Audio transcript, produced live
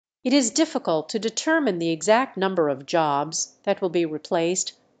It is difficult to determine the exact number of jobs that will be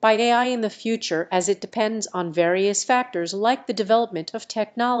replaced by AI in the future, as it depends on various factors like the development of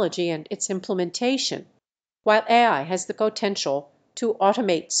technology and its implementation. While AI has the potential to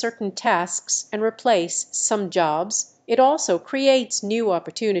automate certain tasks and replace some jobs, it also creates new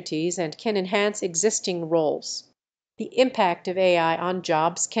opportunities and can enhance existing roles. The impact of AI on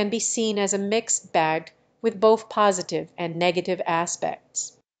jobs can be seen as a mixed bag with both positive and negative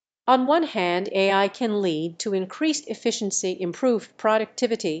aspects. On one hand, AI can lead to increased efficiency, improved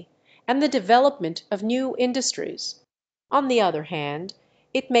productivity, and the development of new industries. On the other hand,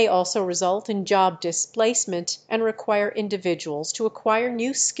 it may also result in job displacement and require individuals to acquire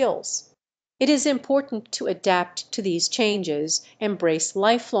new skills. It is important to adapt to these changes, embrace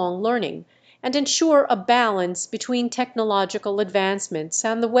lifelong learning, and ensure a balance between technological advancements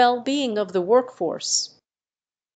and the well-being of the workforce.